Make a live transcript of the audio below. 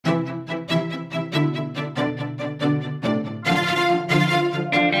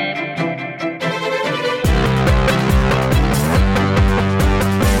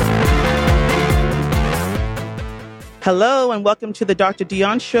Hello and welcome to the Dr.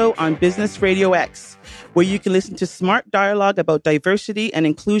 Dionne Show on Business Radio X, where you can listen to smart dialogue about diversity and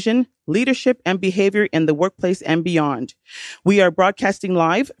inclusion, leadership and behavior in the workplace and beyond. We are broadcasting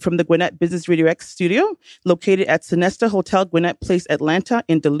live from the Gwinnett Business Radio X studio, located at Sonesta Hotel Gwinnett Place, Atlanta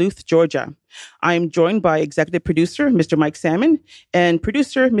in Duluth, Georgia. I am joined by executive producer, Mr. Mike Salmon, and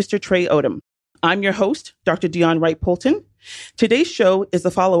producer, Mr. Trey Odom. I'm your host, Dr. Dionne Wright-Poulton. Today's show is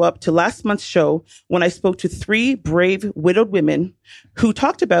a follow-up to last month's show when I spoke to 3 brave widowed women who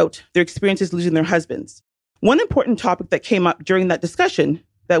talked about their experiences losing their husbands. One important topic that came up during that discussion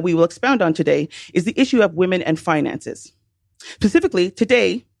that we will expound on today is the issue of women and finances. Specifically,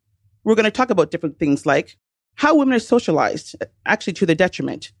 today, we're going to talk about different things like how women are socialized, actually to their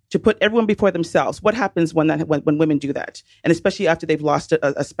detriment, to put everyone before themselves. What happens when women do that? And especially after they've lost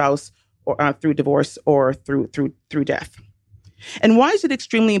a spouse or through divorce or through death. And why is it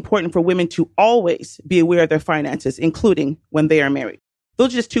extremely important for women to always be aware of their finances, including when they are married?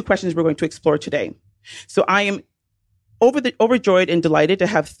 Those are just 2 questions we're going to explore today. So I am overjoyed and delighted to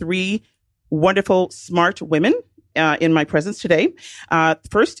have 3 wonderful, smart women in my presence today.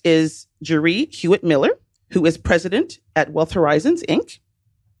 First is Jeree Hewitt-Miller, who is president at Wealth Horizons, Inc.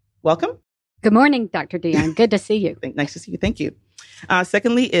 Welcome. Good morning, Dr. Dionne. Good to see you. Nice to see you. Thank you.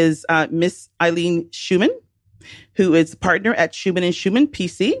 Secondly is Miss Eileen Schumann, who is partner at Schumann & Schumann,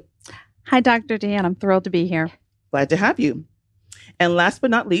 PC. Hi, Dr. Dionne. I'm thrilled to be here. Glad to have you. And last but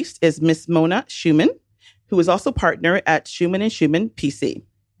not least is Miss Mona Schumann, who is also partner at Schumann & Schumann, PC.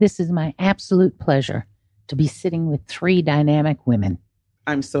 This is my absolute pleasure to be sitting with 3 dynamic women.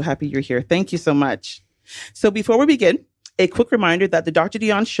 I'm so happy you're here. Thank you so much. So before we begin, a quick reminder that the Dr.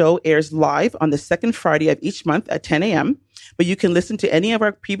 Dionne Show airs live on the second Friday of each month at 10 a.m., but you can listen to any of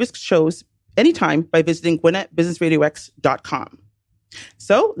our previous shows anytime by visiting GwinnettBusinessRadioX.com.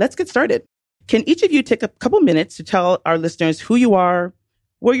 So let's get started. Can each of you take a couple minutes to tell our listeners who you are,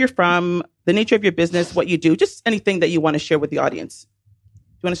 where you're from, the nature of your business, what you do, just anything that you want to share with the audience? Do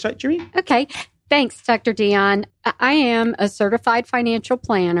you want to start, Jeree? Okay. Thanks, Dr. Dionne. I am a certified financial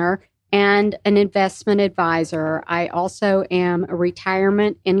planner and an investment advisor. I also am a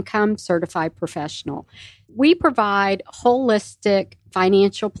retirement income certified professional. We provide holistic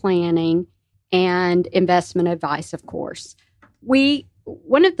financial planning and investment advice, of course.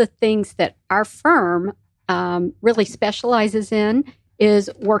 One of the things that our firm really specializes in is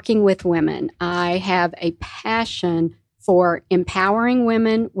working with women. I have a passion for empowering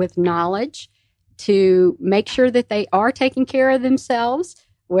women with knowledge to make sure that they are taking care of themselves,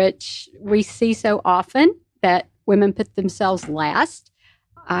 which we see so often that women put themselves last.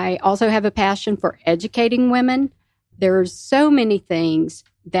 I also have a passion for educating women. There's so many things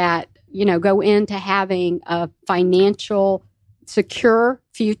that, go into having a financial secure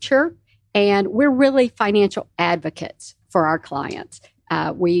future. And we're really financial advocates for our clients.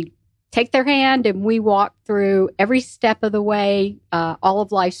 We take their hand and we walk through every step of the way, all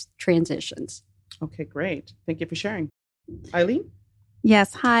of life's transitions. Okay, great. Thank you for sharing. Eileen?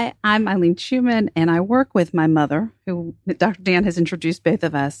 Yes. Hi, I'm Eileen Schumann, and I work with my mother, who Dr. Dan has introduced both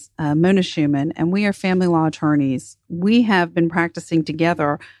of us, Mona Schumann, and we are family law attorneys. We have been practicing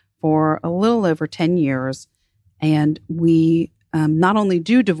together for a little over 10 years, and we not only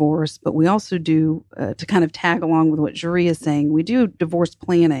do divorce, but we also do, to kind of tag along with what Jeree is saying, we do divorce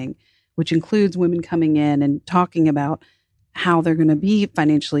planning, which includes women coming in and talking about how they're going to be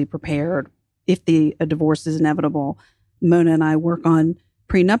financially prepared if a divorce is inevitable. Mona and I work on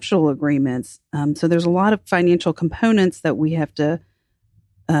prenuptial agreements. So there's a lot of financial components that we have to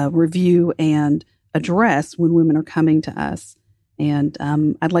review and address when women are coming to us. And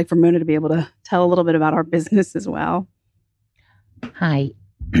I'd like for Mona to be able to tell a little bit about our business as well. Hi.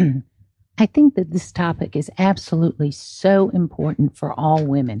 I think that this topic is absolutely so important for all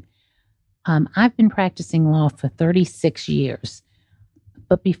women. I've been practicing law for 36 years.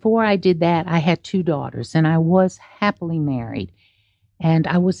 But before I did that, I had 2 daughters, and I was happily married. And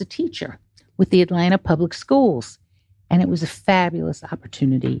I was a teacher with the Atlanta Public Schools. And it was a fabulous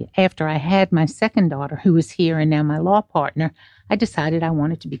opportunity. After I had my second daughter, who is here and now my law partner, I decided I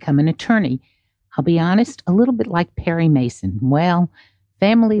wanted to become an attorney. I'll be honest, a little bit like Perry Mason. Well,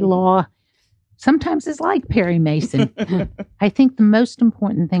 family law sometimes is like Perry Mason. I think the most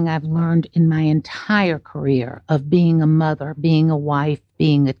important thing I've learned in my entire career of being a mother, being a wife,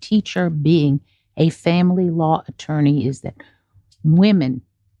 being a teacher, being a family law attorney is that women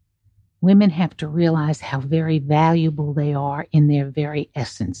have to realize how very valuable they are in their very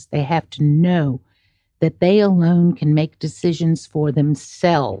essence. They have to know that they alone can make decisions for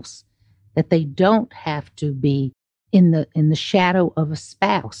themselves, that they don't have to be in the shadow of a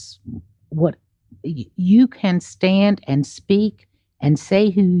spouse. What you can stand and speak and say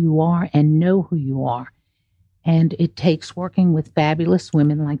who you are and know who you are. And it takes working with fabulous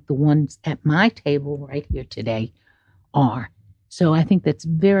women like the ones at my table right here today are. So I think that's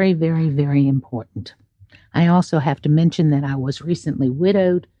very, very, very important. I also have to mention that I was recently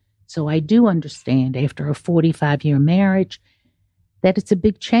widowed, so I do understand after a 45-year marriage that it's a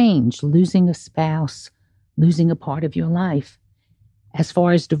big change, losing a spouse, losing a part of your life. As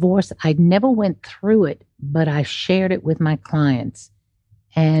far as divorce, I never went through it, but I shared it with my clients.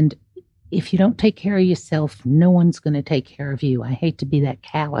 And if you don't take care of yourself, no one's going to take care of you. I hate to be that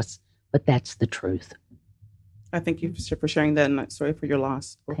callous, but that's the truth. I thank you for sharing that, and sorry for your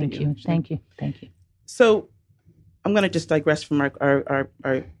loss. Thank you. Thank you. Thank you. So I'm going to just digress from our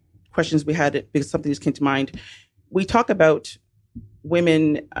questions we had because something just came to mind. We talk about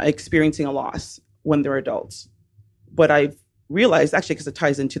women experiencing a loss when they're adults. But I've realized, actually, because it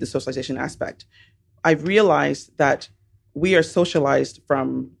ties into the socialization aspect, I've realized that we are socialized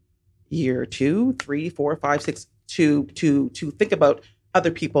from year 2, 3, 4, 5, 6 to think about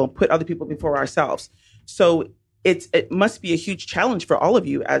other people, put other people before ourselves. So it must be a huge challenge for all of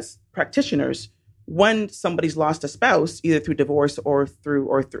you as practitioners when somebody's lost a spouse, either through divorce or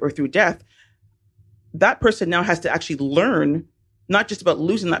through death. That person now has to actually learn not just about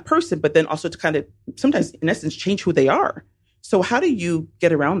losing that person, but then also to kind of sometimes, in essence, change who they are. So how do you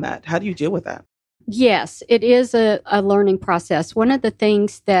get around that? How do you deal with that? Yes, it is a learning process. One of the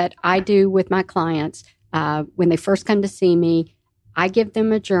things that I do with my clients when they first come to see me, I give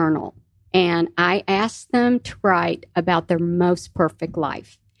them a journal and I ask them to write about their most perfect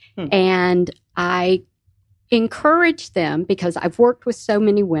life. And I encourage them, because I've worked with so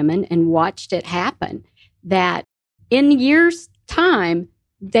many women and watched it happen, that in years' time,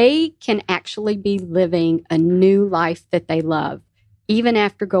 they can actually be living a new life that they love, even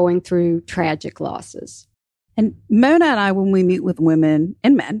after going through tragic losses. And Mona and I, when we meet with women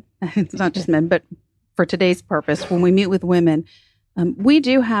and men, it's not just men, but for today's purpose, when we meet with women, we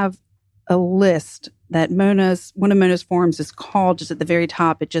do have a list that one of Mona's forms is called, just at the very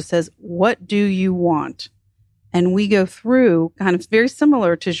top, it just says, what do you want? And we go through kind of very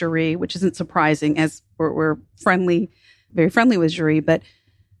similar to Jury, which isn't surprising as we're friendly, very friendly with Jury, but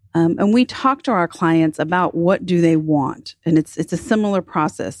and we talk to our clients about what do they want. And it's a similar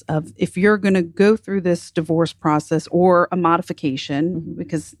process of if you're going to go through this divorce process or a modification,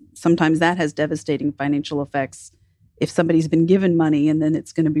 because sometimes that has devastating financial effects if somebody's been given money and then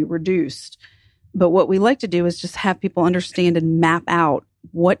it's going to be reduced. But what we like to do is just have people understand and map out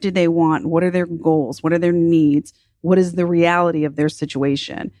what do they want, what are their goals, what are their needs, what is the reality of their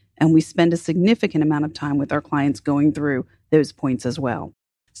situation. And we spend a significant amount of time with our clients going through those points as well.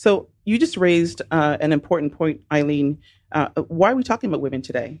 So you just raised an important point, Eileen. Why are we talking about women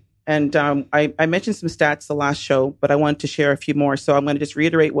today? And I mentioned some stats the last show, but I wanted to share a few more. So I'm going to just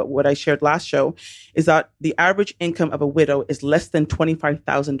reiterate what I shared last show, is that the average income of a widow is less than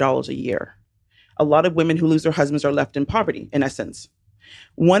 $25,000 a year. A lot of women who lose their husbands are left in poverty, in essence.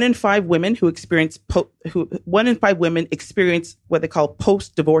 1 in 5 women experience what they call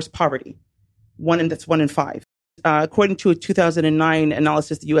post-divorce poverty. That's 1 in 5. According to a 2009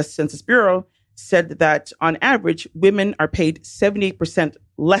 analysis, the U.S. Census Bureau said that on average, women are paid 78%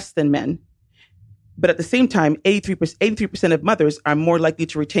 less than men. But at the same time, 83% of mothers are more likely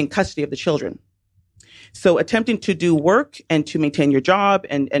to retain custody of the children. So attempting to do work and to maintain your job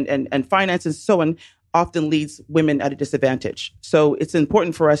and finances and so on often leaves women at a disadvantage. So it's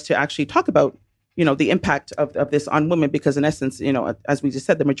important for us to actually talk about, the impact of this on women, because in essence, as we just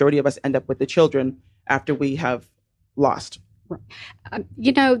said, the majority of us end up with the children after we have lost.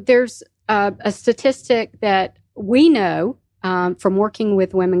 There's a statistic that we know from working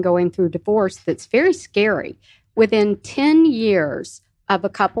with women going through divorce that's very scary. Within 10 years of a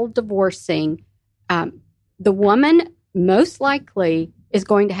couple divorcing, the woman most likely is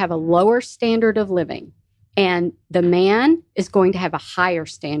going to have a lower standard of living, and the man is going to have a higher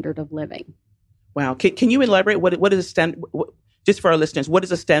standard of living. Wow. Can you elaborate what is a standard, just for our listeners, what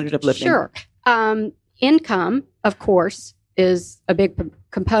is a standard of living? Sure. Income, of course, is a big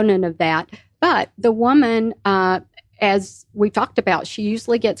component of that. But the woman, as we talked about, she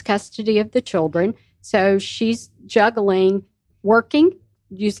usually gets custody of the children. So she's juggling working,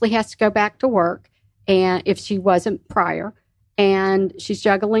 usually has to go back to work, and if she wasn't prior, and she's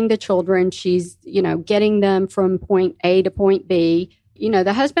juggling the children, she's, getting them from point A to point B.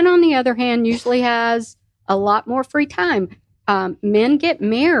 The husband, on the other hand, usually has a lot more free time. Men get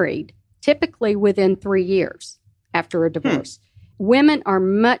married typically within 3 years after a divorce. Women are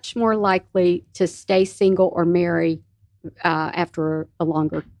much more likely to stay single or marry after a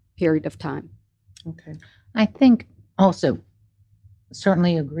longer period of time. Okay. I think also,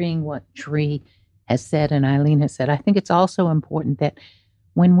 certainly agreeing what Sheree has said and Eileen has said, I think it's also important that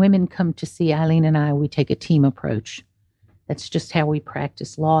when women come to see Eileen and I, we take a team approach. That's just how we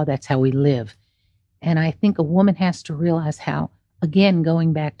practice law. That's how we live. And I think a woman has to realize how, again,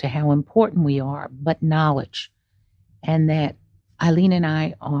 going back to how important we are, but knowledge. And that Eileen and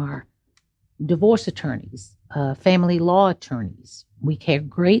I are divorce attorneys, family law attorneys. We care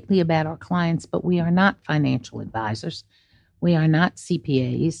greatly about our clients, but we are not financial advisors. We are not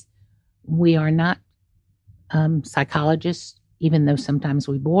CPAs. We are not psychologists, even though sometimes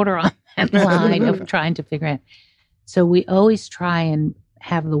we border on that line of trying to figure out. So we always try and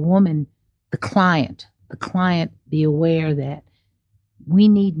have the woman, the client be aware that we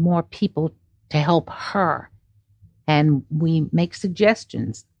need more people to help her. And we make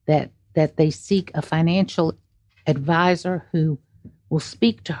suggestions that they seek a financial advisor who will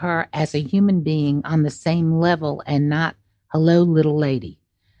speak to her as a human being on the same level and not, hello, little lady.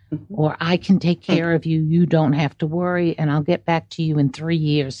 Mm-hmm. Or I can take care of you. You don't have to worry. And I'll get back to you in 3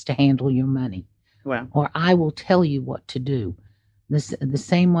 years to handle your money. Wow. Or I will tell you what to do. The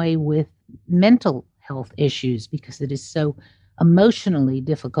same way with mental health issues, because it is so emotionally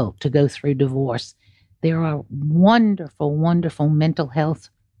difficult to go through divorce. There are wonderful, wonderful mental health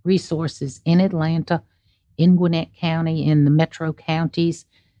resources in Atlanta, in Gwinnett County, in the metro counties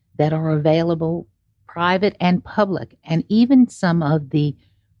that are available, private and public, and even some of the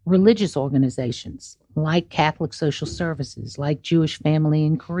religious organizations like Catholic Social Services, like Jewish Family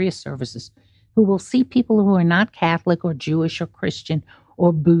and Career Services, who will see people who are not Catholic or Jewish or Christian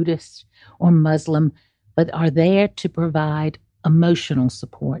or Buddhist or Muslim, but are there to provide emotional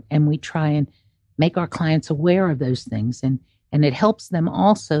support. And we try and make our clients aware of those things. And it helps them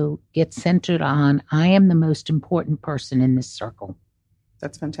also get centered on, I am the most important person in this circle.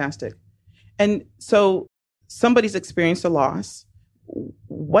 That's fantastic. And so somebody's experienced a loss.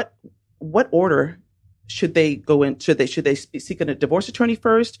 What order should they go in? Should they seek a divorce attorney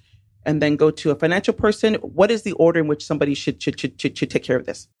first and then go to a financial person? What is the order in which somebody should take care of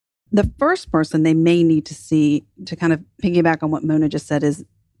this? The first person they may need to see, to kind of piggyback on what Mona just said, is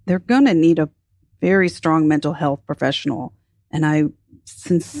they're going to need a very strong mental health professional. And I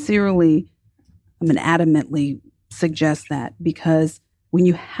sincerely, adamantly suggest that, because when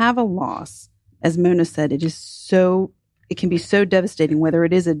you have a loss, as Mona said, it can be so devastating, whether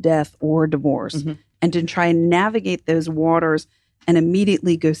it is a death or a divorce. Mm-hmm. And to try and navigate those waters and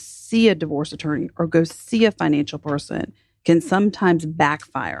immediately go see a divorce attorney or go see a financial person can sometimes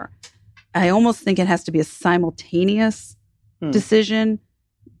backfire. I almost think it has to be a simultaneous decision.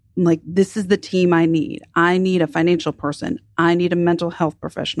 Like, this is the team I need. I need a financial person. I need a mental health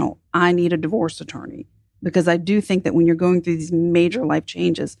professional. I need a divorce attorney. Because I do think that when you're going through these major life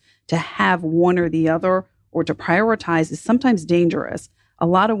changes, to have one or the other or to prioritize is sometimes dangerous. A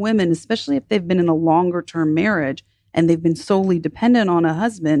lot of women, especially if they've been in a longer term marriage and they've been solely dependent on a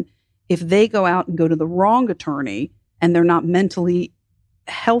husband, if they go out and go to the wrong attorney and they're not mentally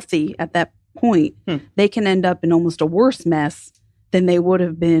healthy at that point, they can end up in almost a worse mess than they would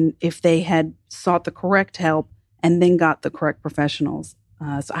have been if they had sought the correct help and then got the correct professionals.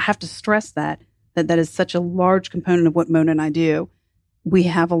 So I have to stress that is such a large component of what Mona and I do. We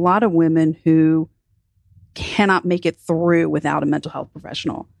have a lot of women who cannot make it through without a mental health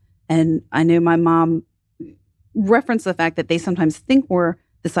professional. And I know my mom referenced the fact that they sometimes think we're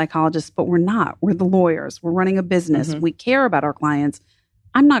the psychologists, but we're not. We're the lawyers. We're running a business. Mm-hmm. We care about our clients.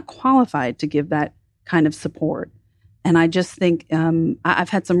 I'm not qualified to give that kind of support. And I just think I've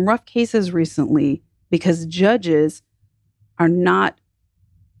had some rough cases recently because judges are not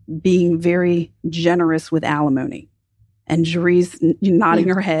being very generous with alimony. And Jerie's nodding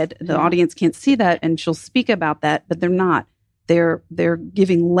her head. The audience can't see that, and she'll speak about that, but they're not. They're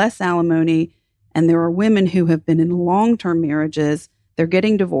giving less alimony, and there are women who have been in long-term marriages. They're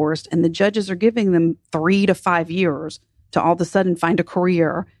getting divorced, and the judges are giving them 3 to 5 years to all of a sudden find a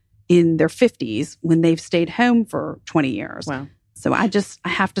career in their 50s when they've stayed home for 20 years. Wow. So I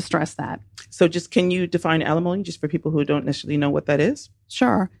have to stress that. So just can you define alimony just for people who don't necessarily know what that is?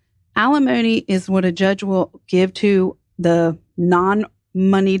 Sure. Alimony is what a judge will give to the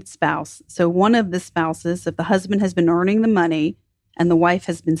non-moneyed spouse. So one of the spouses, if the husband has been earning the money and the wife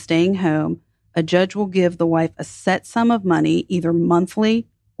has been staying home, a judge will give the wife a set sum of money, either monthly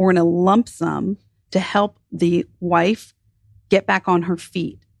or in a lump sum, to help the wife get back on her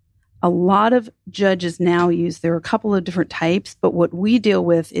feet. A lot of judges now there are a couple of different types, but what we deal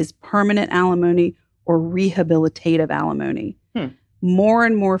with is permanent alimony or rehabilitative alimony. More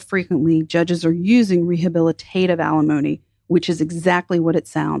and more frequently, judges are using rehabilitative alimony, which is exactly what it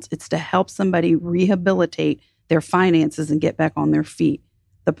sounds. It's to help somebody rehabilitate their finances and get back on their feet.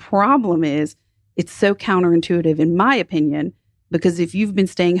 The problem is it's so counterintuitive, in my opinion, because if you've been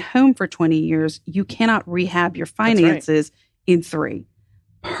staying home for 20 years, you cannot rehab your finances in 3.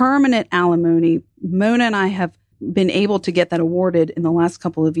 Permanent alimony, Mona and I have been able to get that awarded in the last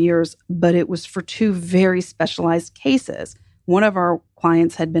couple of years, but it was for 2 very specialized cases. One of our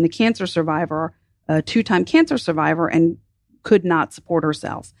clients had been a cancer survivor, a 2-time cancer survivor, and could not support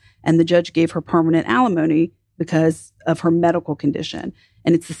herself. And the judge gave her permanent alimony because of her medical condition.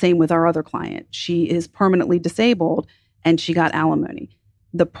 And it's the same with our other client. She is permanently disabled and she got alimony.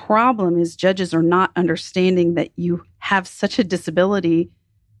 The problem is judges are not understanding that you have such a disability,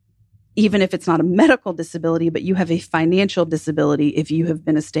 even if it's not a medical disability, but you have a financial disability if you have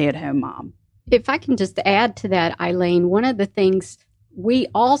been a stay-at-home mom. If I can just add to that, Eileen, one of the things we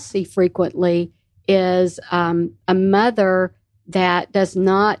all see frequently is a mother that does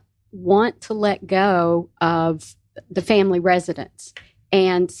not want to let go of the family residence.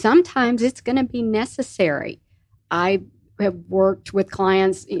 And sometimes it's going to be necessary. I have worked with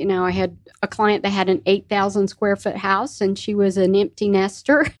clients, I had a client that had an 8,000 square foot house and she was an empty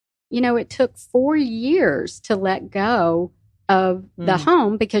nester. It took 4 years to let go of the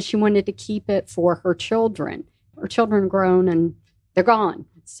home because she wanted to keep it for her children. Her children are grown and they're gone.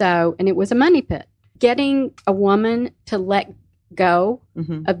 So, and it was a money pit. Getting a woman to let go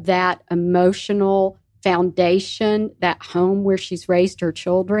of that emotional foundation, that home where she's raised her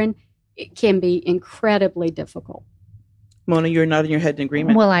children, it can be incredibly difficult. Mona, you're nodding your head in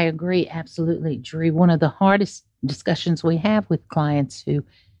agreement. Well, I agree. Absolutely, Jerry. One of the hardest discussions we have with clients who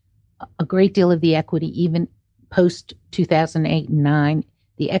a great deal of the equity, even post 2008 and 9,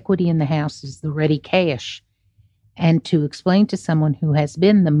 the equity in the house is the ready cash. And to explain to someone who has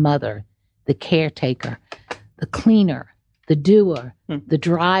been the mother, the caretaker, the cleaner, the doer, the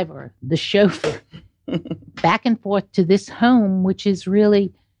driver, the chauffeur, back and forth to this home, which is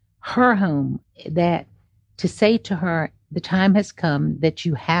really her home, that to say to her, the time has come that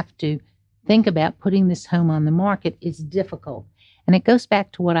you have to think about putting this home on the market is difficult. And it goes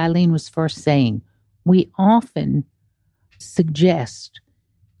back to what Eileen was first saying. We often suggest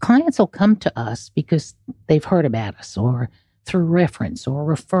clients will come to us because they've heard about us or through reference or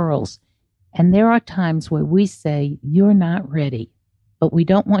referrals. And there are times where we say, you're not ready, but we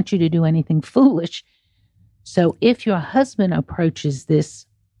don't want you to do anything foolish. So if your husband approaches this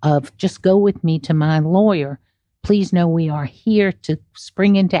of just go with me to my lawyer, please know we are here to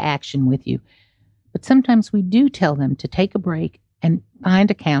spring into action with you. But sometimes we do tell them to take a break and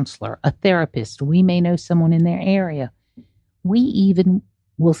find a counselor, a therapist. We may know someone in their area. We even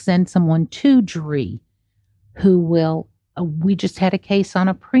will send someone to jury who will, we just had a case on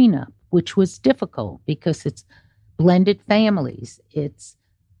a prenup, which was difficult because it's blended families. It's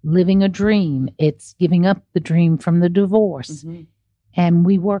living a dream. It's giving up the dream from the divorce. And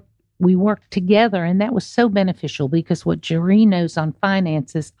we worked together, and that was so beneficial because what Jerry knows on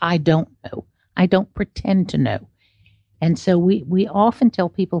finances, I don't know. I don't pretend to know. And so we often tell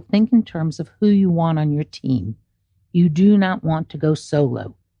people, think in terms of who you want on your team. You do not want to go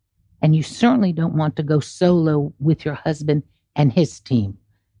solo. And you certainly don't want to go solo with your husband and his team.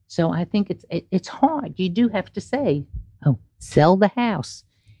 So I think it's hard. You do have to say, sell the house.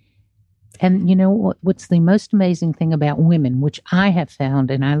 And you know what's the most amazing thing about women, which I have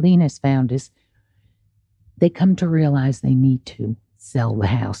found and Eileen has found, is they come to realize they need to sell the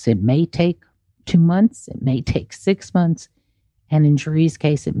house. It may take 2 months, it may take 6 months, and in Jerry's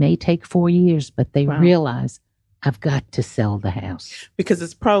case, it may take 4 years, but they realize, I've got to sell the house. Because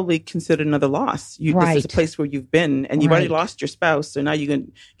it's probably considered another loss. This is a place where you've been, and you've already lost your spouse, so now you're going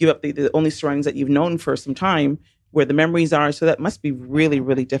to give up the only surroundings that you've known for some time, where the memories are. So that must be really,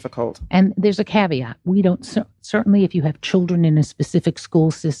 really difficult. And there's a caveat. We don't, certainly if you have children in a specific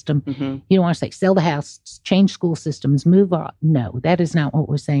school system, you don't want to say, sell the house, change school systems, move on. No, that is not what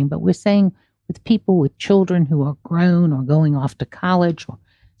we're saying. But we're saying with people with children who are grown or going off to college or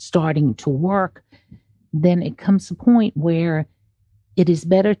starting to work, then it comes a point where it is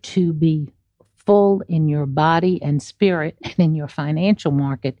better to be full in your body and spirit and in your financial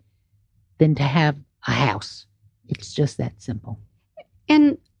market than to have a house. It's just that simple.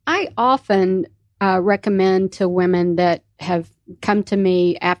 And I often recommend to women that have come to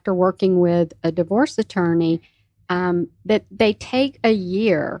me after working with a divorce attorney that they take a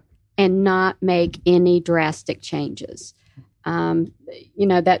year and not make any drastic changes.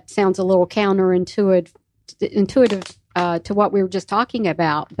 That sounds a little counterintuitive to what we were just talking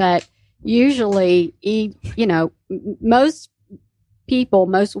about. But usually, most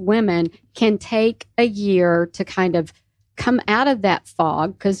women can take a year to kind of come out of that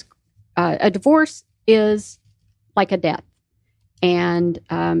fog, because a divorce is like a death. And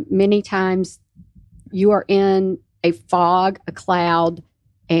many times you are in a fog, a cloud,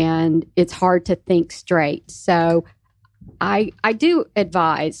 and it's hard to think straight. So I do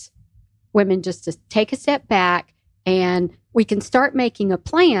advise women just to take a step back, and we can start making a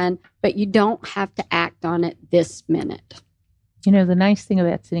plan, but you don't have to act on it this minute. You know, the nice thing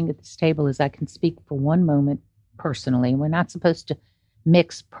about sitting at this table is I can speak for one moment personally. We're not supposed to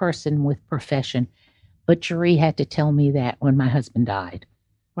mix person with profession, but Jeree had to tell me that when my husband died.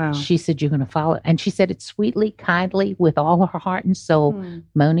 Wow. She said, you're going to follow. And she said it sweetly, kindly, with all her heart and soul.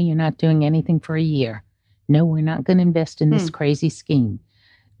 Mona, you're not doing anything for a year. No, we're not going to invest in this crazy scheme.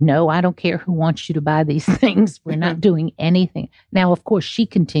 No, I don't care who wants you to buy these things. We're not doing anything. Now, of course, she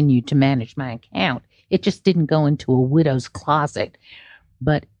continued to manage my account. It just didn't go into a widow's closet.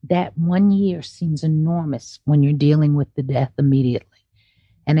 But that 1 year seems enormous when you're dealing with the death immediately.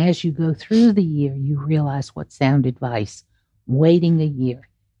 And as you go through the year, you realize what sound advice. Waiting a year,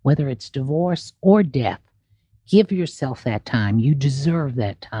 whether it's divorce or death, give yourself that time. You deserve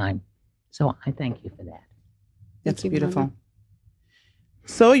that time. So I thank you for that. That's beautiful.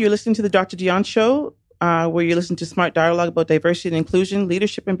 So you're listening to the Dr. Dionne Show, where you listen to smart dialogue about diversity and inclusion,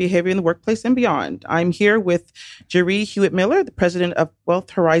 leadership and behavior in the workplace and beyond. I'm here with Jeree Hewitt-Miller, the president of Wealth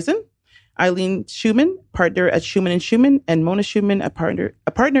Horizon, Eileen Schumann, partner at Schumann & Schumann, and Mona Schumann, a partner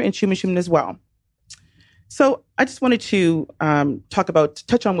in Schumann & Schumann as well. So I just wanted to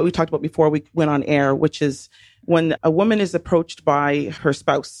touch on what we talked about before we went on air, which is when a woman is approached by her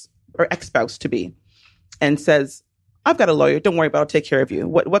spouse or ex-spouse to be and says, I've got a lawyer, don't worry about it, I'll take care of you.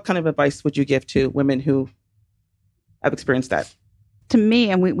 What kind of advice would you give to women who have experienced that? To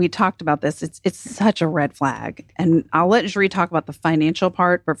me, and we talked about this, it's such a red flag. And I'll let Jeree talk about the financial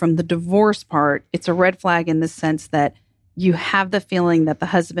part, but from the divorce part, it's a red flag in the sense that you have the feeling that the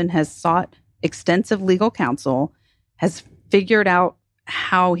husband has sought extensive legal counsel, has figured out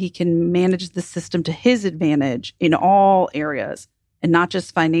how he can manage the system to his advantage in all areas and not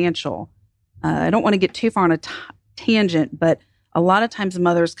just financial. I don't want to get too far on a tangent, but a lot of times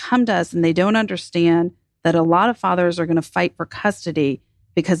mothers come to us and they don't understand that a lot of fathers are going to fight for custody,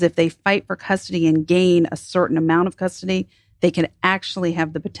 because if they fight for custody and gain a certain amount of custody, they can actually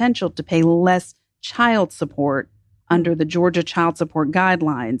have the potential to pay less child support under the Georgia child support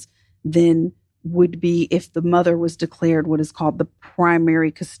guidelines than would be if the mother was declared what is called the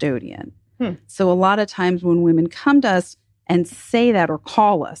primary custodian. So a lot of times when women come to us and say that or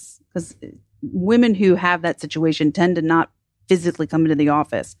call us, because women who have that situation tend to not physically come into the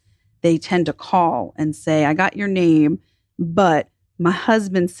office. They tend to call and say, I got your name, but my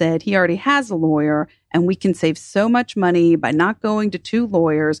husband said he already has a lawyer and we can save so much money by not going to two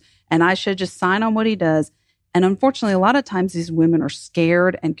lawyers, and I should just sign on what he does. And unfortunately, a lot of times these women are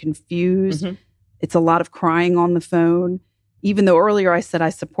scared and confused. It's a lot of crying on the phone. Even though earlier I said I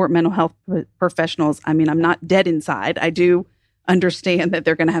support mental health professionals, I mean, I'm not dead inside. I do understand that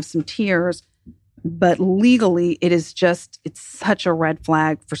they're going to have some tears. But legally, it's such a red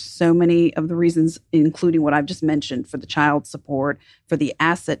flag for so many of the reasons, including what I've just mentioned, for the child support, for the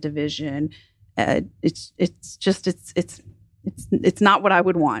asset division. It's not what I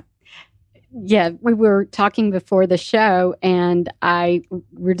would want. Yeah, we were talking before the show, and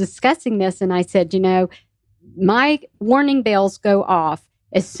we're discussing this, and I said, my warning bells go off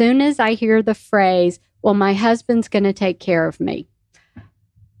as soon as I hear the phrase, well, my husband's going to take care of me.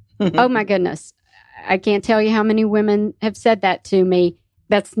 Oh, my goodness. I can't tell you how many women have said that to me.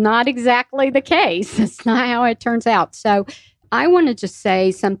 That's not exactly the case. That's not how it turns out. So I want to just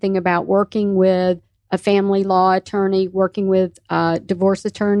say something about working with a family law attorney, working with divorce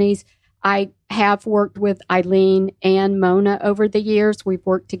attorneys. I have worked with Eileen and Mona over the years. We've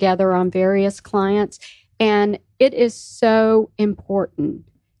worked together on various clients. And it is so important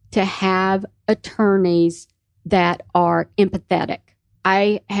to have attorneys that are empathetic.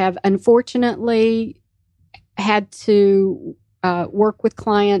 I have unfortunately had to work with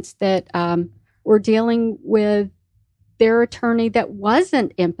clients that were dealing with their attorney that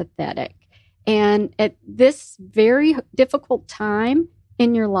wasn't empathetic. And at this very difficult time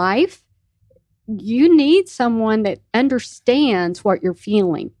in your life, you need someone that understands what you're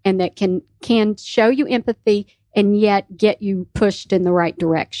feeling and that can show you empathy and yet get you pushed in the right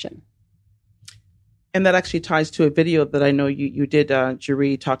direction. And that actually ties to a video that I know you did,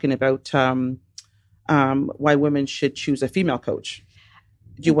 Jeree, talking about why women should choose a female coach.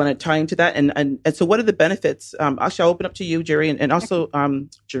 Do you want to tie into that? And so what are the benefits? Actually, I'll open up to you, Jeree, and also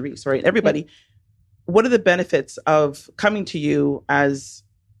Jeree, sorry, everybody. What are the benefits of coming to you as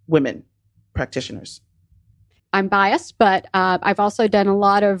women practitioners? I'm biased, but I've also done a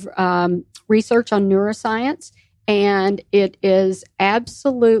lot of research on neuroscience, and it is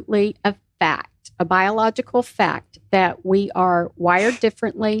absolutely a fact, a biological fact, that we are wired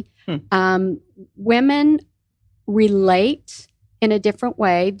differently. Women relate in a different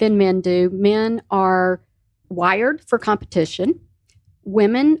way than men do. Men are wired for competition.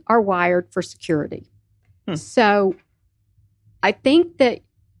 Women are wired for security. So I think that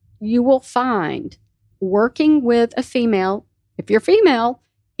you will find working with a female, if you're female,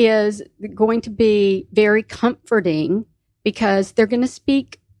 is going to be very comforting because they're going to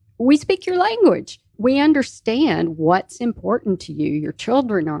we speak your language. We understand what's important to you. Your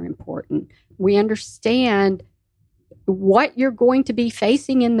children are important. We understand what you're going to be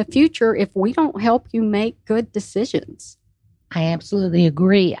facing in the future if we don't help you make good decisions. I absolutely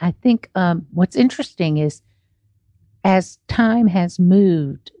agree. I think what's interesting is as time has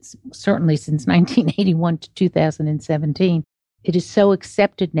moved, certainly since 1981 to 2017, it is so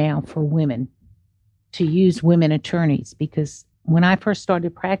accepted now for women to use women attorneys, because when I first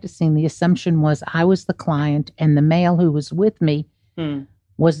started practicing, the assumption was I was the client and the male who was with me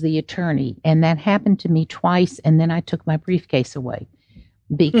was the attorney. And that happened to me twice. And then I took my briefcase away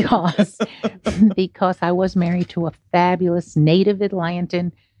because I was married to a fabulous native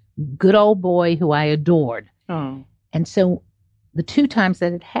Atlantan, good old boy who I adored. Oh. And so the two times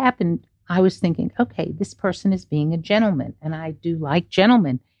that it happened, I was thinking, okay, this person is being a gentleman, and I do like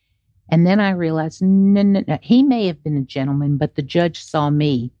gentlemen. And then I realized, no, he may have been a gentleman, but the judge saw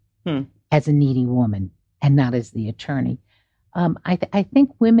me as a needy woman and not as the attorney. I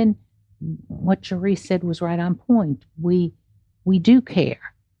think women, what Jeree said was right on point. We do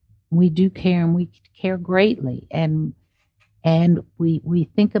care. We do care, and we care greatly. And we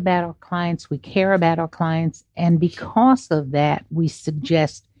think about our clients, we care about our clients, and because of that, we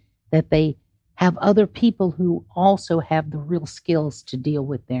suggest that they have other people who also have the real skills to deal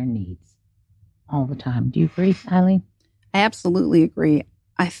with their needs all the time. Do you agree, Eileen? I absolutely agree.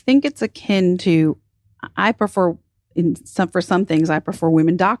 I think it's akin to, for some things, I prefer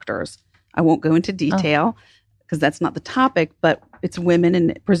women doctors. I won't go into detail because that's not the topic, but it's women,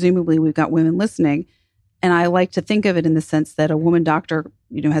 and presumably we've got women listening. And I like to think of it in the sense that a woman doctor,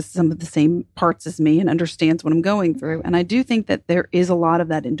 has some of the same parts as me and understands what I'm going through. And I do think that there is a lot of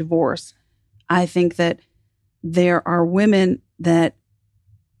that in divorce. I think that there are women that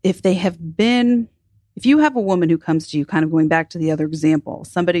if you have a woman who comes to you, kind of going back to the other example,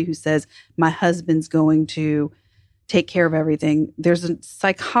 somebody who says, my husband's going to take care of everything, there's a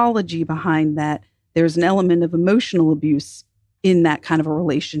psychology behind that. There's an element of emotional abuse in that kind of a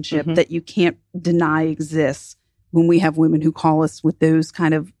relationship that you can't deny exists when we have women who call us with those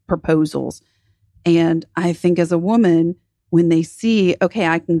kind of proposals. And I think as a woman, when they see, okay,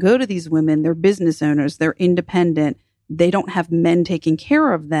 I can go to these women, they're business owners, they're independent, they don't have men taking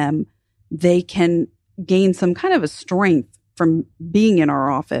care of them, they can gain some kind of a strength from being in our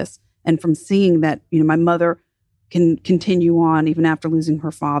office and from seeing that, my mother can continue on even after losing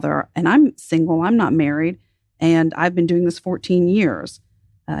her father. And I'm single, I'm not married. And I've been doing this 14 years.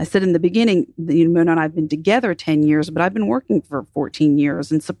 I said in the beginning, Mona and I have been together 10 years, but I've been working for 14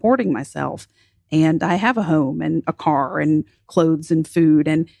 years and supporting myself. And I have a home and a car and clothes and food.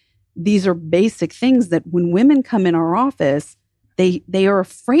 And these are basic things that when women come in our office, they are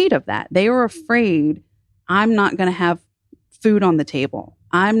afraid of that. They are afraid, I'm not going to have food on the table.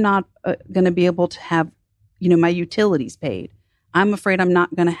 I'm not going to be able to have, my utilities paid. I'm afraid I'm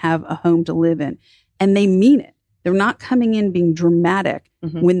not going to have a home to live in. And they mean it. They're not coming in being dramatic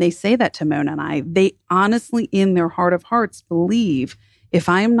when they say that to Mona and I. They honestly, in their heart of hearts, believe if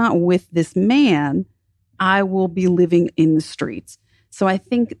I am not with this man, I will be living in the streets. So I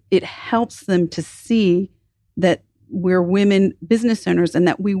think it helps them to see that we're women business owners and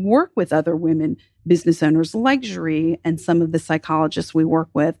that we work with other women business owners like Jeree and some of the psychologists we work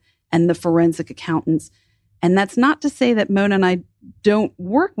with and the forensic accountants. And that's not to say that Mona and I don't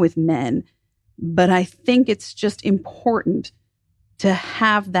work with men, but I think it's just important to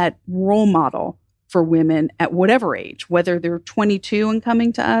have that role model for women at whatever age, whether they're 22 and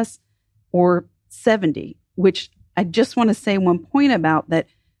coming to us or 70, which I just want to say one point about that.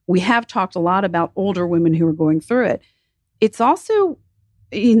 We have talked a lot about older women who are going through it. It's also,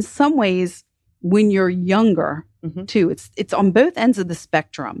 in some ways, when you're younger, too. It's on both ends of the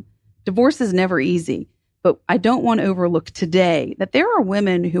spectrum. Divorce is never easy, but I don't want to overlook today that there are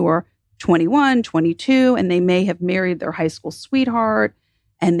women who are 21, 22, and they may have married their high school sweetheart,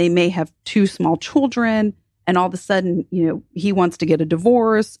 and they may have 2 small children, and all of a sudden, he wants to get a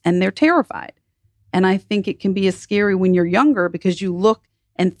divorce, and they're terrified. And I think it can be as scary when you're younger because you look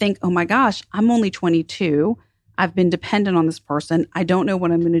and think, oh my gosh, I'm only 22. I've been dependent on this person. I don't know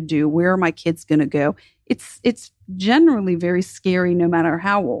what I'm going to do. Where are my kids going to go? It's generally very scary, no matter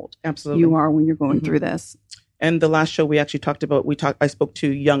how old you are when you're going through this. And the last show we actually talked about, I spoke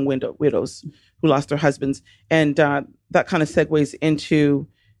to young widows who lost their husbands. And that kind of segues into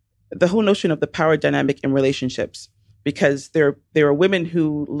the whole notion of the power dynamic in relationships, because there are women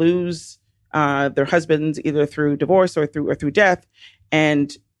who lose their husbands either through divorce or through death,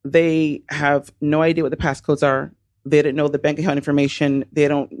 and they have no idea what the passcodes are. They don't know the bank account information. They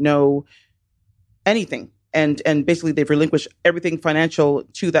don't know anything. And basically they've relinquished everything financial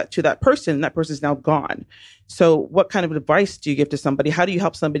to that person, and that person is now gone. So what kind of advice do you give to somebody? How do you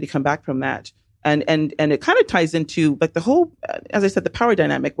help somebody come back from that? And it kind of ties into like the whole, as I said, the power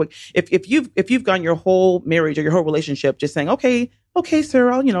dynamic. If you've gone your whole marriage or your whole relationship just saying, okay,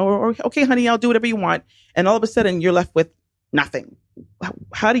 sir, I'll, or okay, honey, I'll do whatever you want. And all of a sudden you're left with nothing.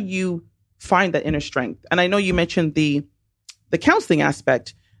 How do you find that inner strength? And I know you mentioned the counseling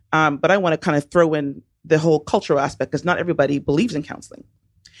aspect, but I want to kind of throw in the whole cultural aspect, because not everybody believes in counseling.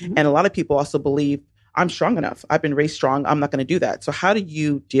 Mm-hmm. And a lot of people also believe, I'm strong enough. I've been raised strong. I'm not going to do that. So how do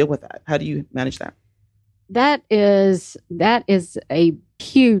you deal with that? How do you manage that? That is a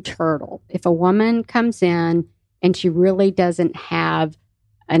huge hurdle. If a woman comes in and she really doesn't have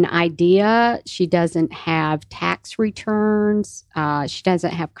an idea, she doesn't have tax returns, she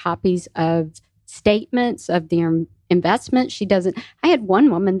doesn't have copies of statements of their investment. I had one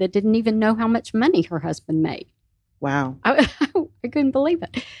woman that didn't even know how much money her husband made. Wow. I couldn't believe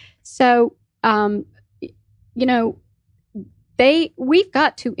it. So, we've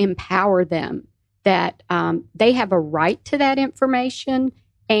got to empower them that they have a right to that information.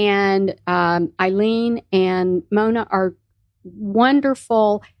 And Eileen and Mona are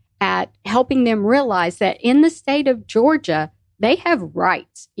wonderful at helping them realize that in the state of Georgia, they have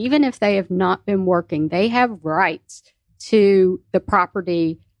rights. Even if they have not been working, they have rights to the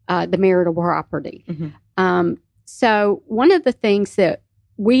property, the marital property. Mm-hmm. So one of the things that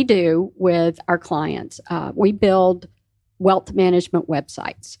we do with our clients, we build wealth management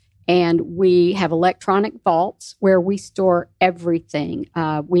websites, and we have electronic vaults where we store everything.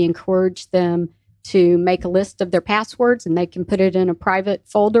 We encourage them to make a list of their passwords, and they can put it in a private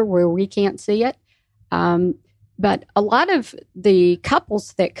folder where we can't see it. But a lot of the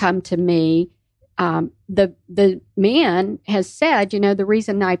couples that come to me, the man has said, the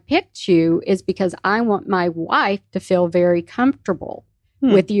reason I picked you is because I want my wife to feel very comfortable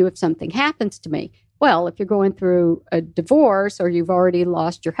with you if something happens to me. Well, if you're going through a divorce or you've already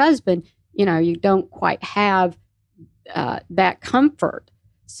lost your husband, you don't quite have that comfort.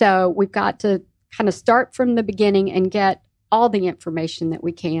 So we've got to kind of start from the beginning and get all the information that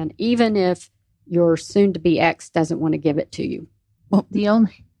we can, even if your soon-to-be ex doesn't want to give it to you. Well,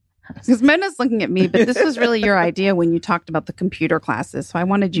 because Mona's looking at me, but this was really your idea when you talked about the computer classes. So I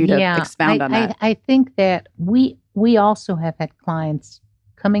wanted you to expound on that. I think that we also have had clients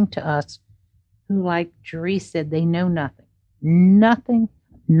coming to us who, like Jeree said, they know nothing.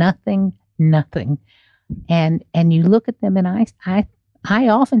 And you look at them, and I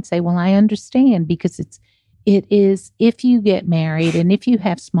often say, well, I understand, because it is if you get married and if you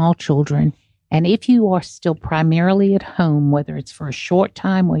have small children, and if you are still primarily at home, whether it's for a short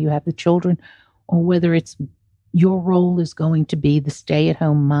time while you have the children, or whether it's your role is going to be the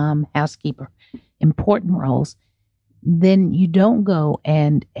stay-at-home mom, housekeeper, important roles, then you don't go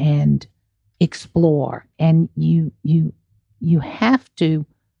and explore, and you have to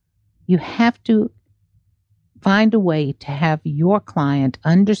find a way to have your client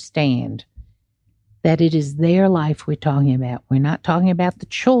understand that it is their life we're talking about. We're not talking about the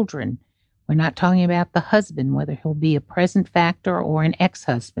children. We're not talking about the husband, whether he'll be a present factor or an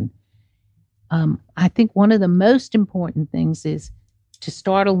ex-husband. I think one of the most important things is to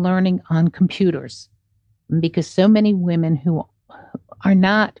start a learning on computers, because so many women who are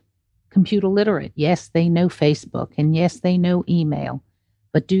not computer literate, yes, they know Facebook, and yes, they know email,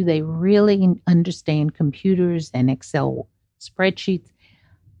 but do they really understand computers and Excel spreadsheets?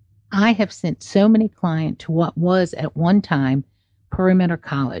 I have sent so many clients to what was at one time Perimeter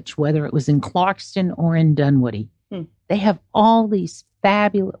College, whether it was in Clarkston or in Dunwoody. They have all these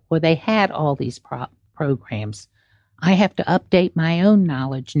they had all these programs. I have to update my own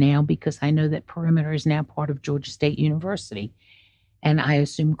knowledge now, because I know that Perimeter is now part of Georgia State University. And I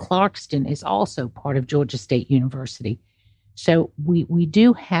assume Clarkston is also part of Georgia State University. So we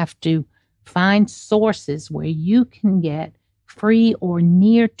do have to find sources where you can get free or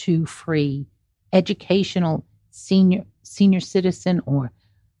near to free educational senior citizen or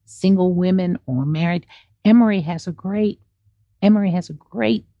single women or married. Emory has a great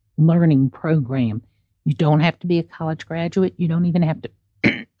learning program. You don't have to be a college graduate. You don't even have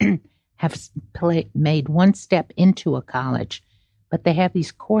to have made one step into a college. But they have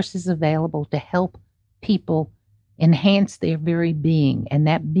these courses available to help people enhance their very being. And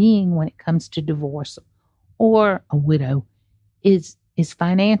that being, when it comes to divorce or a widow, is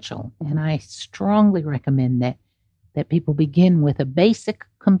financial. And I strongly recommend that people begin with a basic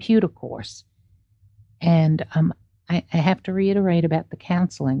computer course. And I have to reiterate about the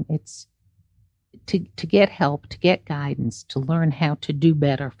counseling. It's to get help, to get guidance, to learn how to do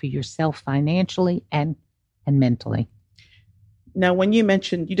better for yourself financially and mentally. Now, when you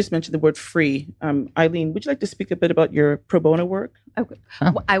just mentioned the word free. Eileen, would you like to speak a bit about your pro bono work? Okay.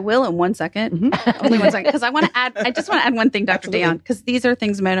 I will in 1 second. Mm-hmm. Only 1 second. Because I just want to add one thing, Dr. Dionne, because these are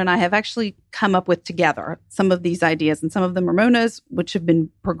things Mona and I have actually come up with together. Some of these ideas, and some of them are Mona's, which have been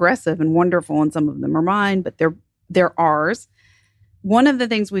progressive and wonderful, and some of them are mine, but they're ours. One of the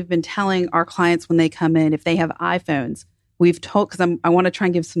things we've been telling our clients when they come in, if they have iPhones, we've told, because I want to try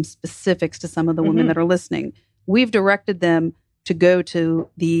and give some specifics to some of the women that are listening. We've directed them to go to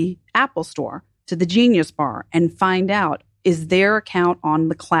the Apple Store, to the Genius Bar, and find out, is their account on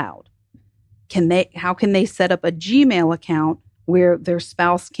the cloud? How can they set up a Gmail account where their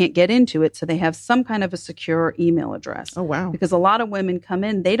spouse can't get into it, so they have some kind of a secure email address? Oh, wow. Because a lot of women come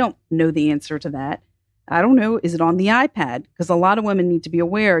in, they don't know the answer to that. I don't know, is it on the iPad? Because a lot of women need to be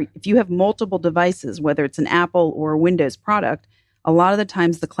aware, if you have multiple devices, whether it's an Apple or a Windows product, a lot of the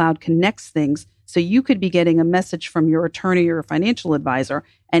times the cloud connects things. So you could be getting a message from your attorney or financial advisor,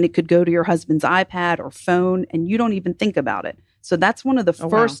 and it could go to your husband's iPad or phone, and you don't even think about it. So that's one of the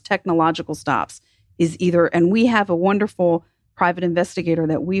first technological stops is either, and we have a wonderful private investigator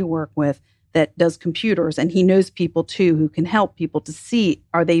that we work with that does computers, and he knows people too who can help people to see,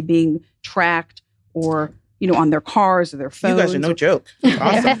 are they being tracked or, on their cars or their phones. You guys are no joke.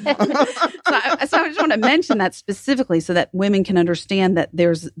 Awesome. So I just want to mention that specifically so that women can understand that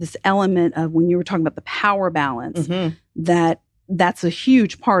there's this element of, when you were talking about the power balance, that's a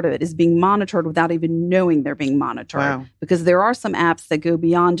huge part of it, is being monitored without even knowing they're being monitored. Wow. Because there are some apps that go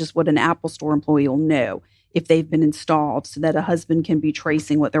beyond just what an Apple Store employee will know if they've been installed, so that a husband can be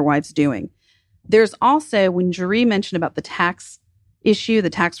tracing what their wife's doing. There's also, when Jeree mentioned about the tax issue, the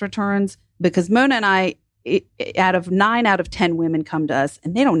tax returns, because Mona and I, out of 9 out of 10 women come to us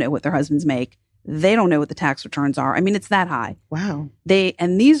and they don't know what their husbands make. They don't know what the tax returns are. I mean, it's that high. Wow.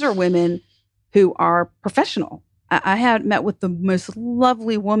 And these are women who are professional. I had met with the most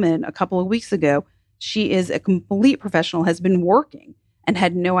lovely woman a couple of weeks ago. She is a complete professional, has been working and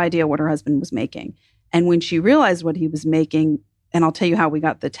had no idea what her husband was making. And when she realized what he was making, and I'll tell you how we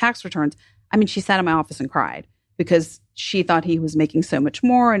got the tax returns, I mean, she sat in my office and cried because she thought he was making so much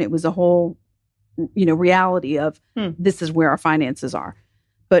more. And it was a whole, reality of this is where our finances are.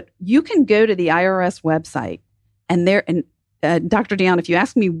 But you can go to the IRS website and Dr. Dionne, if you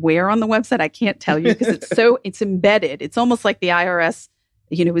ask me where on the website, I can't tell you because it's embedded. It's almost like the IRS,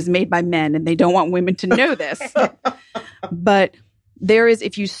 was made by men and they don't want women to know this. But there is,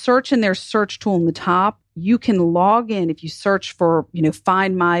 if you search in their search tool in the top, you can log in. If you search for,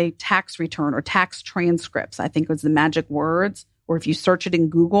 find my tax return or tax transcripts, I think was the magic words, or if you search it in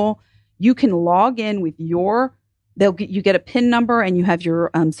Google, you can log in with you get a PIN number and you have your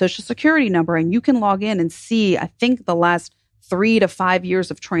social security number, and you can log in and see, I think, the last 3 to 5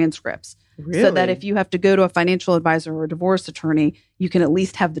 years of transcripts. Really? So that if you have to go to a financial advisor or a divorce attorney, you can at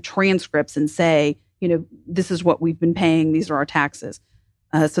least have the transcripts and say, this is what we've been paying. These are our taxes.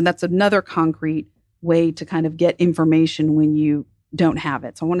 So that's another concrete way to kind of get information when you don't have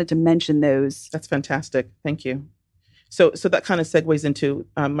it. So I wanted to mention those. That's fantastic. Thank you. So that kind of segues into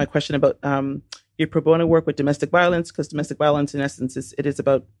my question about your pro bono work with domestic violence, because domestic violence, in essence, it is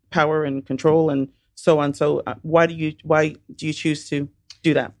about power and control and so on. So why do you choose to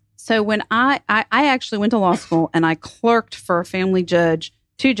do that? So when I actually went to law school and I clerked for a family judge,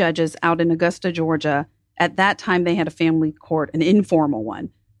 2 judges out in Augusta, Georgia. At that time, they had a family court, an informal one.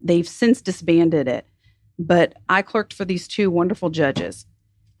 They've since disbanded it. But I clerked for these 2 wonderful judges.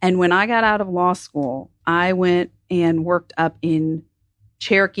 And when I got out of law school, I went and worked up in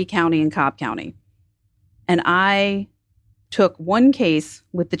Cherokee County and Cobb County. And I took one case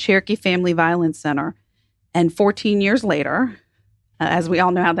with the Cherokee Family Violence Center. And 14 years later, as we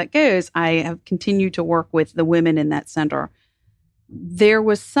all know how that goes, I have continued to work with the women in that center. There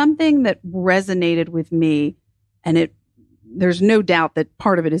was something that resonated with me, and there's no doubt that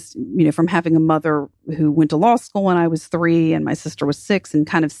part of it is, from having a mother who went to law school when I was 3 and my sister was 6, and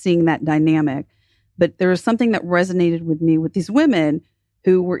kind of seeing that dynamic. But there was something that resonated with me with these women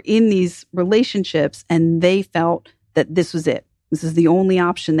who were in these relationships, and they felt that this was it. This is the only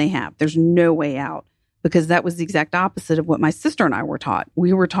option they have. There's no way out. because that was the exact opposite of what my sister and I were taught.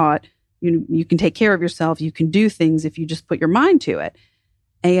 We were taught, you can take care of yourself. You can do things if you just put your mind to it.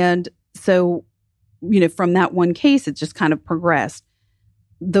 And so, from that one case, it just kind of progressed.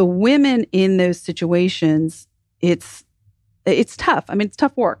 The women in those situations, it's tough. I mean, it's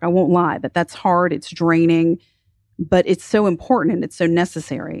tough work. I won't lie that that's hard. It's draining, but it's so important and it's so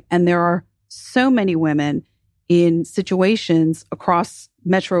necessary. And there are so many women in situations across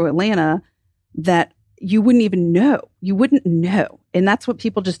Metro Atlanta that you wouldn't even know. You wouldn't know. And that's what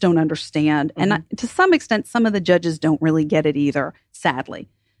people just don't understand. Mm-hmm. And to some extent, some of the judges don't really get it either, sadly.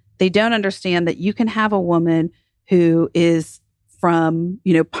 They don't understand that you can have a woman who is from,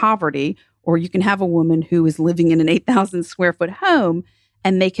 poverty, or you can have a woman who is living in an 8,000 square foot home,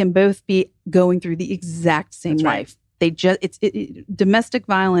 and they can both be going through the exact same life. They domestic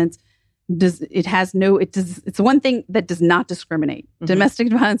violence it's one thing that does not discriminate. Mm-hmm. Domestic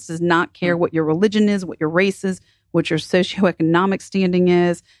violence does not care what your religion is, what your race is, what your socioeconomic standing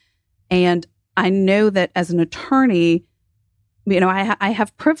is. And I know that as an attorney, I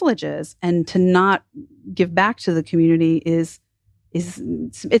have privileges, and to not give back to the community this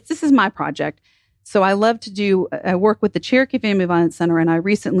is my project. So I work with the Cherokee Family Violence Center, and I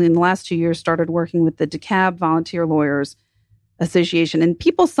recently, in the last 2 years, started working with the DeKalb Volunteer Lawyers Association. And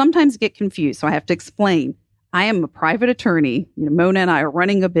people sometimes get confused, so I have to explain. I am a private attorney. Mona and I are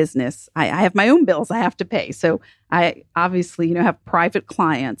running a business. I have my own bills I have to pay. So I obviously, have private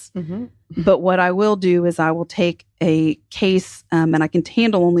clients. Mm-hmm. But what I will do is I will take a case, and I can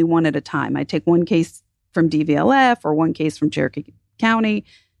handle only one at a time. I take one case from DVLF or one case from Cherokee County,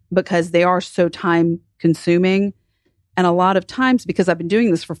 because they are so time consuming. And a lot of times, because I've been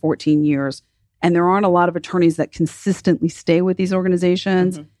doing this for 14 years, and there aren't a lot of attorneys that consistently stay with these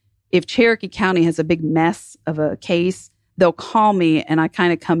organizations. Mm-hmm. If Cherokee County has a big mess of a case, they'll call me, and I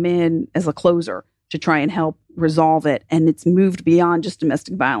kind of come in as a closer to try and help resolve it. And it's moved beyond just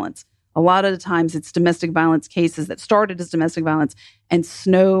domestic violence. A lot of the times it's domestic violence cases that started as domestic violence and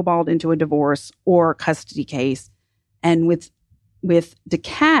snowballed into a divorce or custody case. And with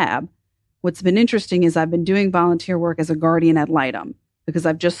DeKalb, what's been interesting is I've been doing volunteer work as a guardian ad litem, because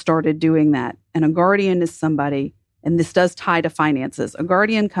I've just started doing that. And a guardian is somebody, and this does tie to finances. A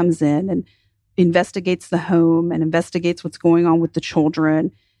guardian comes in and investigates the home and investigates what's going on with the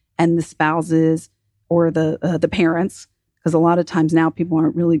children and the spouses or the parents, because a lot of times now people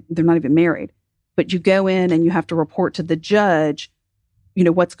they're not even married. But you go in and you have to report to the judge,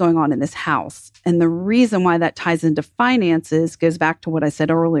 what's going on in this house. And the reason why that ties into finances goes back to what I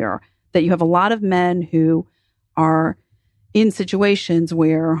said earlier, that you have a lot of men who are in situations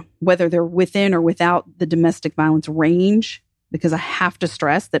where, whether they're within or without the domestic violence range, because I have to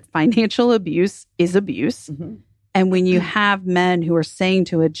stress that financial abuse is abuse. Mm-hmm. And when you have men who are saying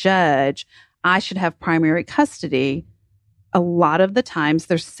to a judge, I should have primary custody, a lot of the times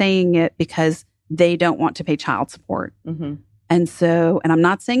they're saying it because they don't want to pay child support. Mm-hmm. And I'm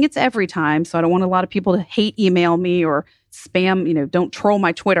not saying it's every time, so I don't want a lot of people to hate email me or spam, don't troll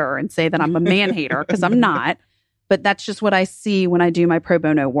my Twitter and say that I'm a man hater, because I'm not. But that's just what I see when I do my pro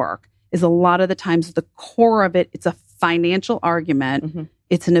bono work, is a lot of the times the core of it, it's a financial argument. Mm-hmm.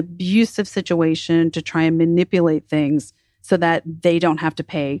 It's an abusive situation to try and manipulate things so that they don't have to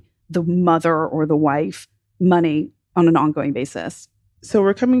pay the mother or the wife money on an ongoing basis. So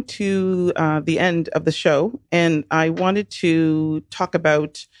we're coming to the end of the show, and I wanted to talk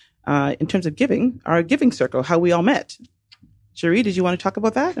about, in terms of giving, our giving circle, how we all met. Cherie, did you want to talk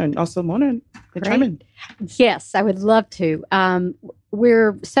about that? And also Mona, chime in. Yes, I would love to.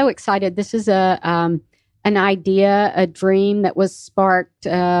 We're so excited. This is an idea, a dream that was sparked,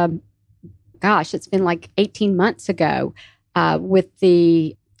 it's been like 18 months ago with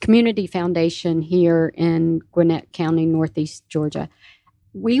the Community Foundation here in Gwinnett County, Northeast Georgia.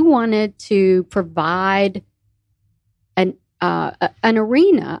 We wanted to provide an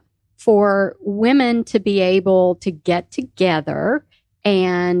arena for women to be able to get together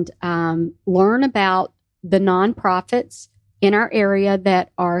and learn about the nonprofits in our area that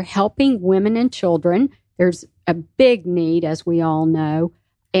are helping women and children. There's a big need, as we all know.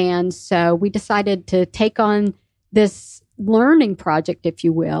 And so we decided to take on this learning project, if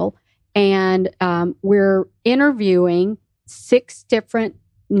you will. And we're interviewing 6 different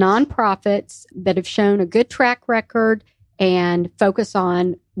nonprofits that have shown a good track record and focus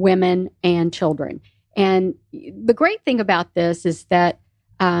on women and children. And the great thing about this is that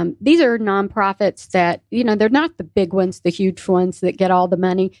these are nonprofits that, they're not the big ones, the huge ones that get all the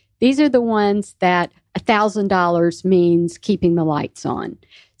money. These are the ones that $1,000 means keeping the lights on.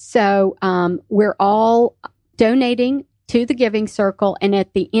 So we're all donating to the Giving Circle. And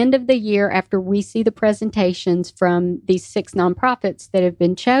at the end of the year, after we see the presentations from these 6 nonprofits that have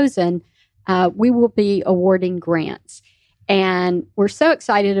been chosen, we will be awarding grants. And we're so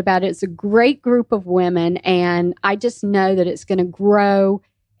excited about it. It's a great group of women. And I just know that it's going to grow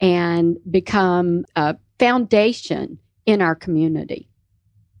and become a foundation in our community.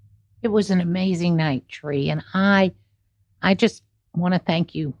 It was an amazing night, Tree. And I just want to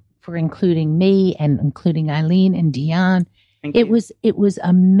thank you for including me and including Eileen and Dionne. It was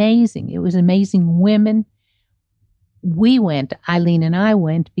amazing. It was amazing women. We went, Eileen and I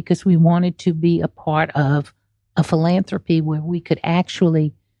went, because we wanted to be a part of a philanthropy where we could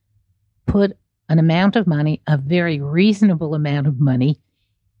actually put an amount of money, a very reasonable amount of money,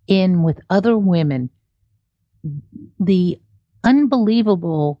 in with other women. The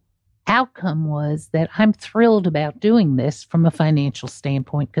unbelievable outcome was that I'm thrilled about doing this from a financial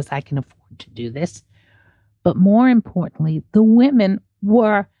standpoint because I can afford to do this. But more importantly, the women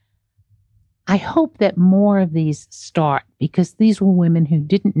were, I hope that more of these start, because these were women who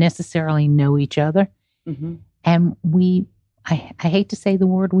didn't necessarily know each other. Mm-hmm. And I hate to say the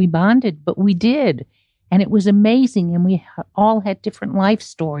word we bonded, but we did. And it was amazing. And we all had different life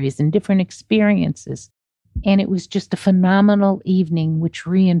stories and different experiences. And it was just a phenomenal evening, which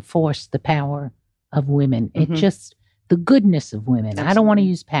reinforced the power of women. Mm-hmm. It just, the goodness of women. Absolutely. I don't want to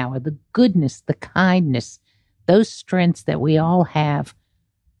use power, the goodness, the kindness, those strengths that we all have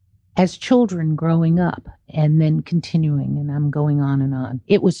as children growing up and then continuing, and I'm going on and on.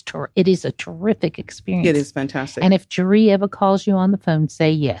 It is a terrific experience. It is fantastic. And if Jeree ever calls you on the phone, say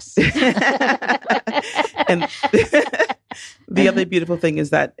yes. And the other beautiful thing is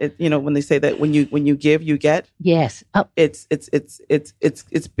that when they say that when you give, you get. Yes. Oh. It's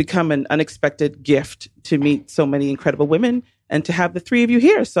become an unexpected gift to meet so many incredible women and to have the 3 of you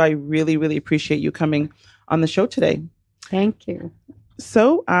here. So I really, really appreciate you coming on the show today. Thank you.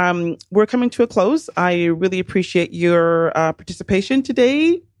 So we're coming to a close. I really appreciate your participation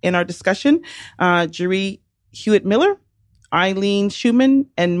today in our discussion. Jeree Hewitt-Miller, Eileen Schumann,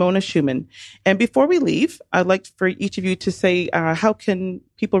 and Mona Schumann. And before we leave, I'd like for each of you to say, how can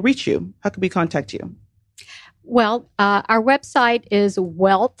people reach you? How can we contact you? Well, our website is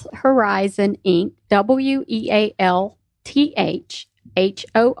Wealth Horizon Inc.,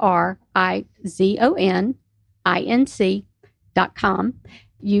 WealthHorizon.com.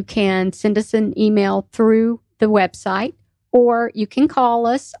 You can send us an email through the website, or you can call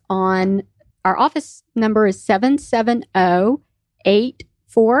us on our office number is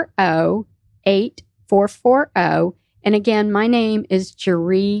 770-840-8440. And again, my name is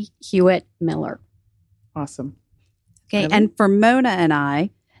Jeree Hewitt-Miller. Awesome. Okay. And for Mona and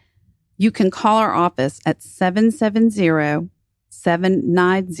I, you can call our office at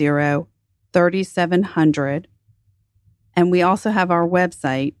 770-790-3700. And we also have our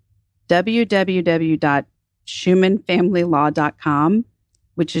website, www.schumannfamilylaw.com,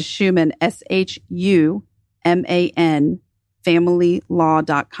 which is Schumann, SHUMAN,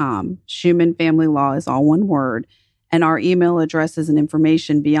 familylaw.com. Schumann Family Law is all one word. And our email addresses and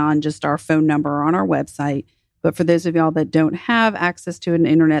information beyond just our phone number are on our website. But for those of y'all that don't have access to an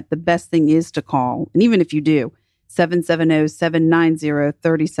internet, the best thing is to call. And even if you do,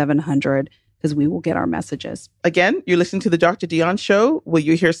 770-790-3700. Because we will get our messages. Again, you're listening to the Dr. Dionne Show, where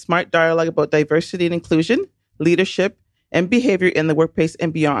you hear smart dialogue about diversity and inclusion, leadership, and behavior in the workplace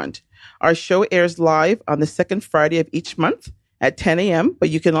and beyond. Our show airs live on the second Friday of each month at 10 a.m., but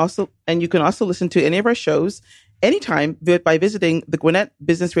you can also listen to any of our shows anytime by visiting the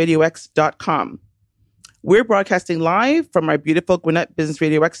GwinnettBusinessRadioX.com. We're broadcasting live from our beautiful Gwinnett Business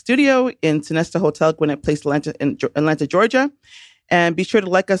Radio X studio in Sonesta Hotel, Gwinnett Place, Atlanta, Georgia. And be sure to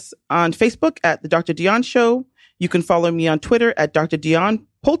like us on Facebook at The Dr. Dionne Show. You can follow me on Twitter at Dr. Dionne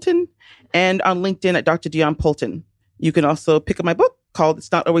Poulton and on LinkedIn at Dr. Dionne Poulton. You can also pick up my book called It's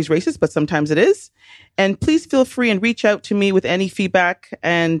Not Always Racist, but Sometimes It Is. And please feel free and reach out to me with any feedback,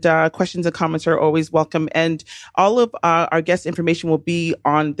 and questions and comments are always welcome. And all of our guest information will be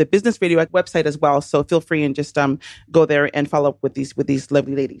on the Business Radio website as well. So feel free and just go there and follow up with these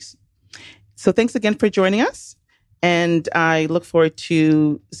lovely ladies. So thanks again for joining us. And I look forward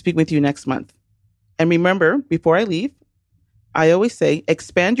to speaking with you next month. And remember, before I leave, I always say,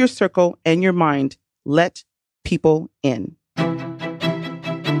 expand your circle and your mind. Let people in.